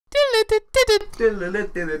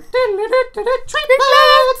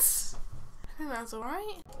Treeplets! I think that's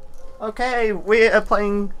alright. Okay, we are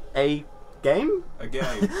playing a game? A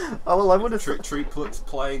game. Oh, well, I would have... Treeplets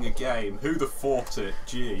playing a game. Who the fought it?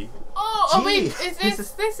 Gee. Oh, wait, this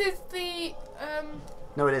is the,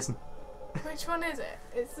 No, it isn't. which one is it?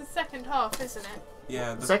 It's the second half, isn't it?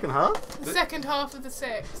 Yeah. The second half? The second half of the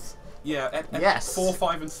 6. Yeah, yes. 4,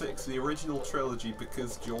 5 and 6, the original trilogy,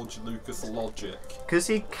 because George Lucas logic. Because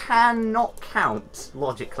he cannot count,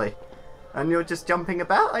 logically. And you're just jumping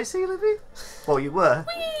about, I see, Libby? Well, you were.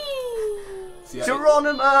 So yeah,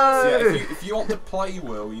 Geronimo! If you want to play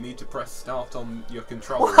Will, you need to press start on your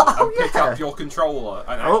controller Whoa, and pick up your controller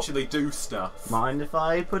and actually do stuff. Mind if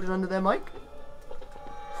I put it under their mic?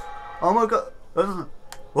 Oh my god.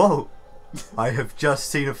 Whoa. I have just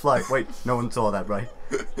seen a flight. Wait, no one saw that, right?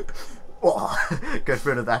 Get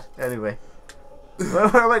rid of that. Anyway.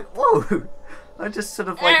 Like, whoa. I just sort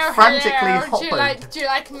of like frantically hop. Do you like me? Do you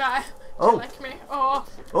like me? Oh.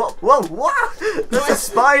 Oh, whoa, what? There's a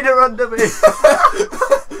spider under me.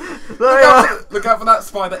 Look out for that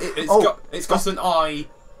spider. It's got an eye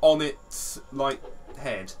on its like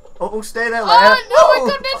head. Oh, stay there, Leia. Oh no,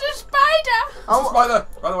 my god, there's a spider! Oh, spider!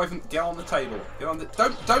 Run away from. Get on the table. Get on the.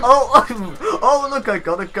 Don't. Oh, look, I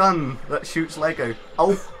got a gun that shoots Lego.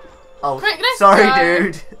 Oh, quick, let's sorry, go.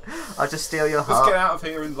 dude. I'll just steal your heart. Let's get out of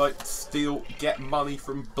here and like get money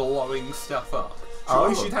from blowing stuff up.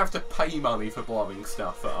 Surely you'd have to pay money for blowing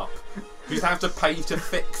stuff up. You'd have to pay to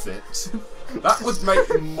fix it. That would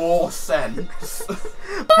make more sense.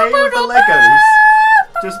 Pay with the Legos.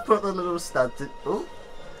 Just put the little studs in. Oh,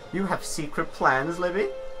 you have secret plans, Libby?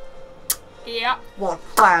 Yeah. What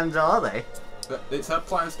plans are they? It's her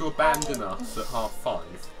plans to abandon us at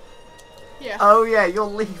 5:30. Yeah. Oh yeah, you're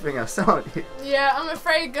leaving us, aren't you? Yeah, I'm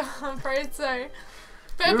afraid so.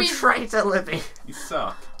 You traitor, Libby. You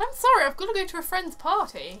suck. I'm sorry, I've got to go to a friend's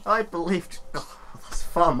party. I believed... Oh, that's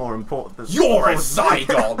far more important than... You're a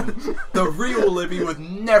Zygon! The real Libby would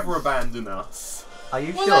never abandon us. Are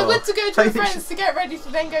you sure? Well, I went to go to a friend's to get ready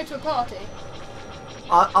to then go to a party.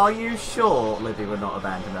 Are you sure Libby would not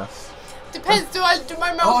abandon us? Depends, do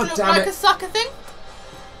my mouth look like a sucker thing?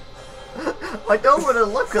 I don't want to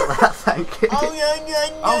look at that, thank you.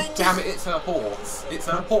 Oh damn it, it's her horse. It's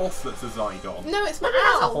her horse that's a Zygon. No, it's my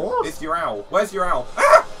That's a owl. horse. It's your owl. Where's your owl?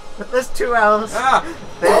 Ah! There's 2 owls. Ah!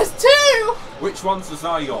 There's 2! Which one's the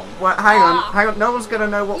Zygon? Well, hang on. No one's going to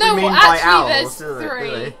know what we mean by owls, do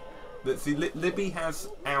they? There's 3. See, Libby has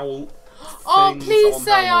owl. Oh, please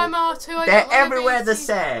say I'm R2. They're everywhere the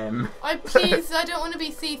same. I don't want to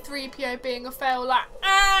be C3PO being a fail like.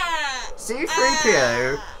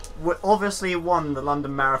 C3PO obviously won the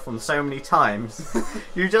London Marathon so many times.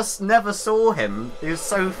 You just never saw him. He was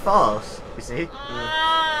so fast. You see?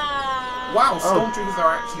 Wow, stormtroopers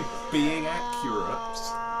are actually being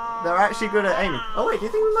accurate. They're actually good at aiming. Oh wait, do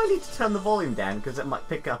you think we might need to turn the volume down because it might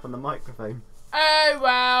pick up on the microphone? Oh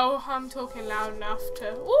well, I'm talking loud enough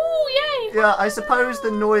to. Ooh, yay! Yeah, I suppose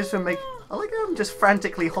the noise from making. I like how I'm just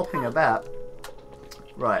frantically hopping about.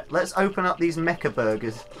 Right, let's open up these mecha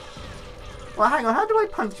burgers. Well, hang on. How do I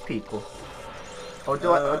punch people? Or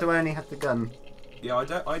do I only have the gun? Yeah,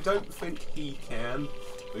 I don't think he can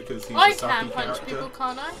because he's I a sucky can punch character. people,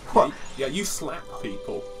 can't I? What? Yeah, you slap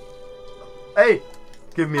people. Hey,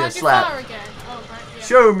 give me a How'd you slap. fire again? Oh, right, yeah.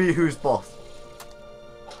 Show me who's boss.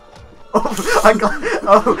 Oh, I'm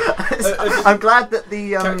glad that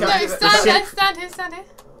the No, stand here.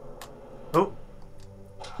 Oh,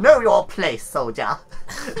 know your place, soldier.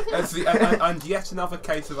 And yet another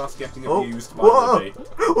case of us getting abused by Libby.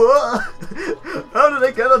 Whoa! How did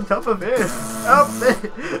I get on top of here? Help me!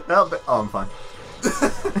 Help me! Oh, I'm fine.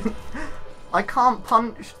 I can't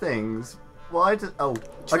punch things. Why did? Oh.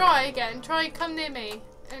 Try again. Come near me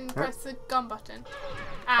and press the gun button.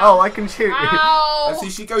 Ow. Oh, I can shoot you. Ow! And see,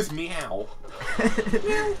 she goes meow.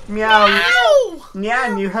 Meow. Ow!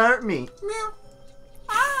 Meow, you hurt me. Meow.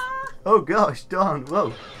 Ah! Oh gosh, darn,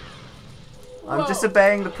 whoa. I'm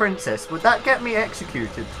disobeying the princess. Would that get me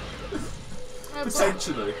executed?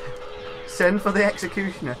 Potentially. Send for the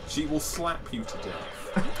executioner. She will slap you to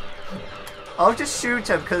death. I'll just shoot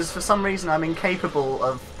her because for some reason I'm incapable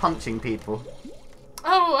of punching people.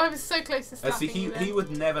 Oh, I was so close to slapping See, you then. he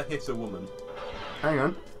would never hit a woman. Hang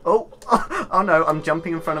on. Oh, oh no, I'm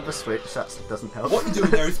jumping in front of a switch. That doesn't help. What you're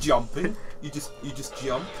doing there is jumping. You just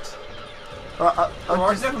jumped.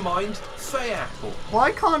 Alright, never mind. Say apple.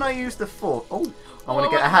 Why can't I use the fork? Oh, I want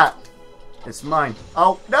to get a hat. It's mine.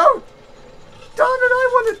 Oh, no! Darn it, I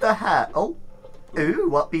wanted the hat. Oh, ooh,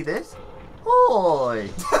 what be this? Oi!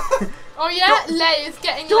 Oh yeah, Leia's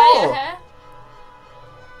getting Leia here.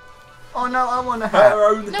 Oh no, I want a hat. Her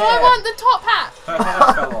own No, hair. I want the top hat. Her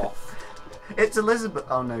hair fell off. It's Elizabeth.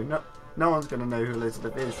 Oh no, no one's gonna know who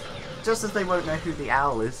Elizabeth is. Just as they won't know who the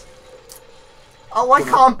owl is. Oh, I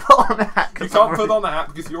can't put on a hat. You can't put on a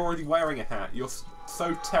hat because you're already wearing a hat. You're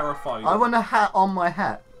so terrified. I want a hat on my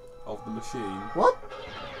hat. Of the machine. What?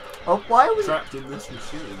 Oh, why are we Trapped in this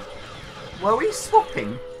machine. Were we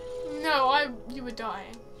swapping? No, you were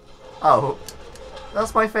dying. Oh,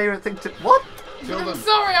 that's my favourite thing to. What? Kill I'm them.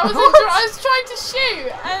 sorry, I was What? I was trying to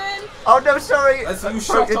shoot, and then Oh no, sorry. As you Broke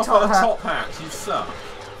shot your off her top hat, you suck.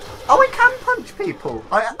 Oh, I can punch people.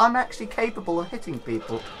 I'm actually capable of hitting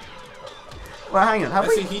people. Well, hang on. Have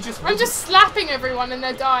See, we? I'm just slapping everyone, and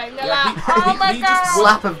they're dying. They're Yeah, like, he- oh he- my he just god.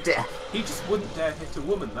 Slap of death. He just wouldn't dare hit a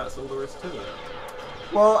woman, that's all there is to it.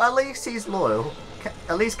 Well, at least he's loyal.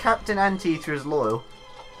 At least Captain Anteater is loyal.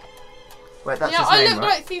 Wait, that's Yeah, his I name, look right?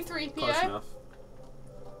 like Close C-3PO. enough.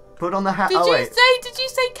 Put on the hat. Did Oh you wait,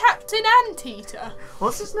 say Captain Anteater?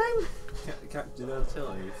 what's his name? Captain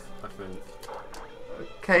Antilles, I think.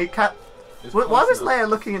 Okay, It's Why close was enough. Leia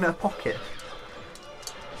looking in her pocket?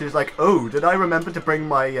 She was like, "Oh, did I remember to bring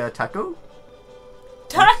my taco?"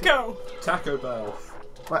 Taco. Taco Bell.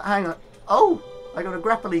 Wait, hang on. Oh, I got a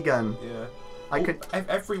grapply gun. Yeah. I could.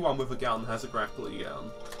 Everyone with a gun has a grappling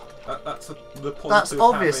gun. That's the point. That's of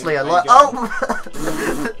obviously a having lie. gun.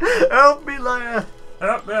 Oh, help me, Leia.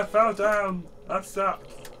 Help me! I fell down. I suck.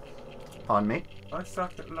 Pardon me. I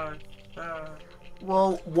suck at life.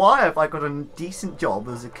 Well, why have I got a decent job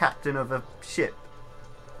as a captain of a ship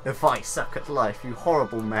if I suck at life, you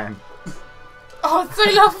horrible man? Oh,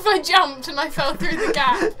 so laugh if I jumped and I fell through the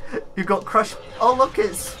gap. You got crushed. Oh, look,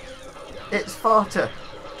 it's Farter.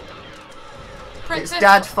 Princess. It's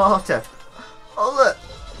Dad Farter. Oh, look.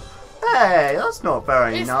 Hey, that's not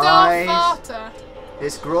very It's nice. Darth Vader.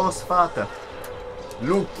 It's Gross Farter.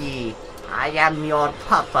 Lukey, I am your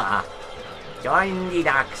papa. Join the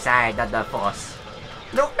dark side of the force.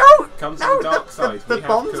 No, no! Come to no, the dark side. The We have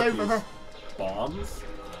bomb's cookies. over there. Bombs?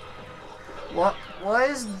 What? Why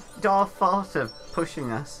is Darth Farter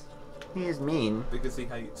pushing us? He is mean. Because he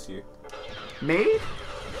hates you. Me?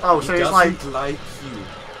 Oh, He so he's doesn't like, you.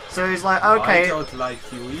 so he's like, I okay. don't like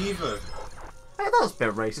you either. Hey, that was a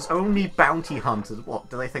bit racist. Only bounty hunters. What?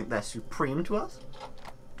 Do they think they're supreme to us?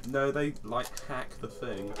 No, they like hack the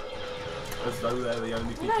thing. As though they're the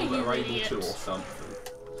only people No, that you are able idiot. to or something.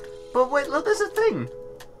 But wait, look, there's a thing.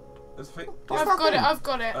 There's a thing, What's I've that got it. thing? I've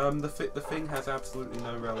got it. the thing has absolutely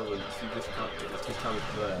no relevance. You just can't. It's just kind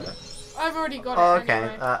of there. I've already got Oh, it. okay.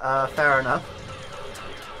 Anyway. Fair enough.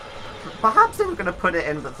 Perhaps they were going to put it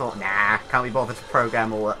in, but thought, nah, can't be bothered to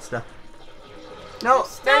program all that stuff. No,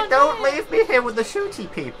 It's down don't here. leave me here with the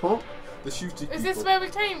shooty people. The shooting. Is this where we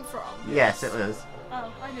came from? Yes, it was.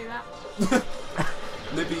 Oh, I knew that.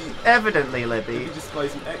 Libby Evidently, Libby.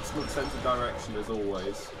 displays an excellent sense of direction as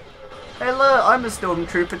always. Hey, look, I'm a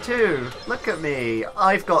stormtrooper too. Look at me.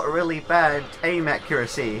 I've got really bad aim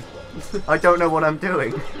accuracy. I don't know what I'm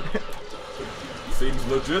doing. Seems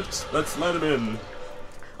legit. Let's let him in.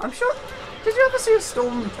 I'm sure. Did you ever see a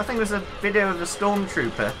storm? I think there was a video of a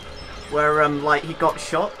stormtrooper where, like, he got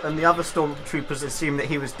shot, and the other stormtroopers assumed that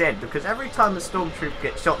he was dead because every time a stormtrooper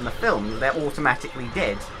gets shot in the film, they're automatically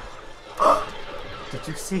dead. Did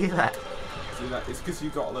you see that? See that? It's because you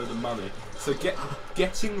got a load of money. So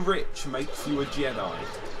getting rich makes you a Jedi.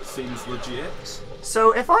 Seems legit.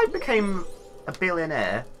 So if I became a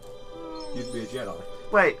billionaire, You'd be a Jedi.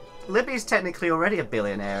 wait, Libby's technically already a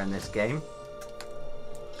billionaire in this game.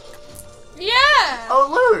 Yeah.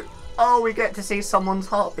 Oh look! Oh, we get to see someone's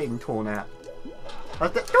heart being torn out.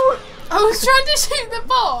 Don't- I was trying to shoot the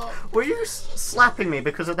ball. Were you slapping me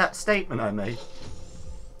because of that statement I made?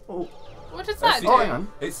 Oh, What does that That's do? oh, hang on.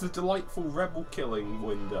 It's the delightful rebel killing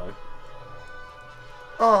window.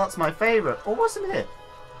 Oh, that's my favourite. Or wasn't it?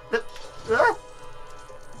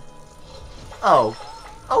 Oh.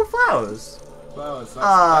 Oh, flowers. Flowers.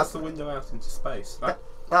 That's the window out into space.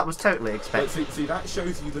 That was totally But expected. see, that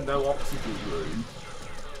shows you the no oxygen room.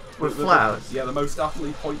 With The- flowers. Yeah, the most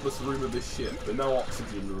utterly pointless room of this ship, the no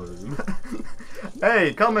oxygen room.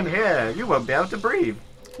 Hey, come in here. You won't be able to breathe.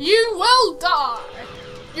 You will die.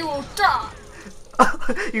 You will die.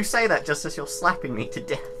 You say that just as you're slapping me to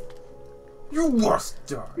death. You must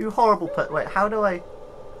die. You horrible Wait, how do I...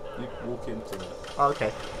 You walk into it.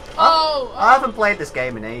 Okay. Oh. I haven't played this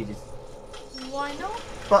game in ages. Why not?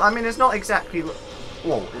 But, I mean, it's not exactly...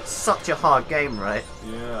 Well, it's such a hard game, right?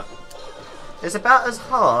 Yeah. It's about as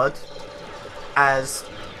hard as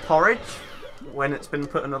porridge when it's been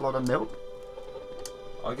put in a lot of milk.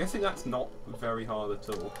 I'm guessing that's not very hard at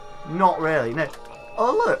all. Not really, no.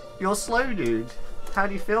 Oh look, you're slow, dude. How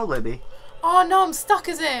do you feel, Libby? Oh no, I'm stuck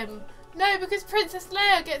as him. No, because Princess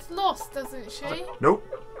Leia gets lost, doesn't she? Nope.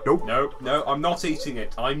 Nope. No, no, I'm not eating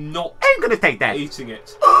it. I'm not I'm gonna take that. eating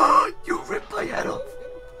it. You ripped my head off.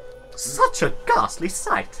 Such a ghastly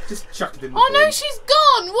sight. Just chuck it in the Oh no, bin. she's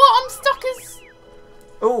gone! What? I'm stuck as...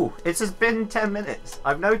 Oh, it's just been 10 minutes.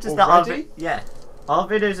 I've noticed Already? that our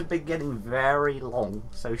videos have been getting very long.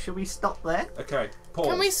 So should we stop there? Okay, pause.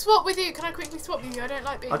 Can we swap with you? Can I quickly swap with you? I don't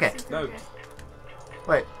like being Okay. super No. gay.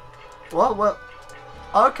 Wait. What?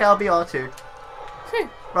 Okay, I'll be R2. Phew.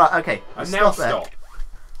 Right, okay. And now there. stop.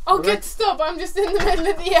 Oh, Right. good, stop. I'm just in the middle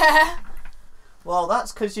of the air. Well,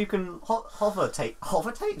 that's because you can hovertate.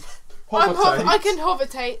 Hovertate? Hovertate. I can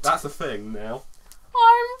hovertate. That's a thing now.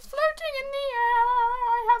 I'm floating in the air.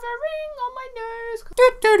 I have a ring on my nose.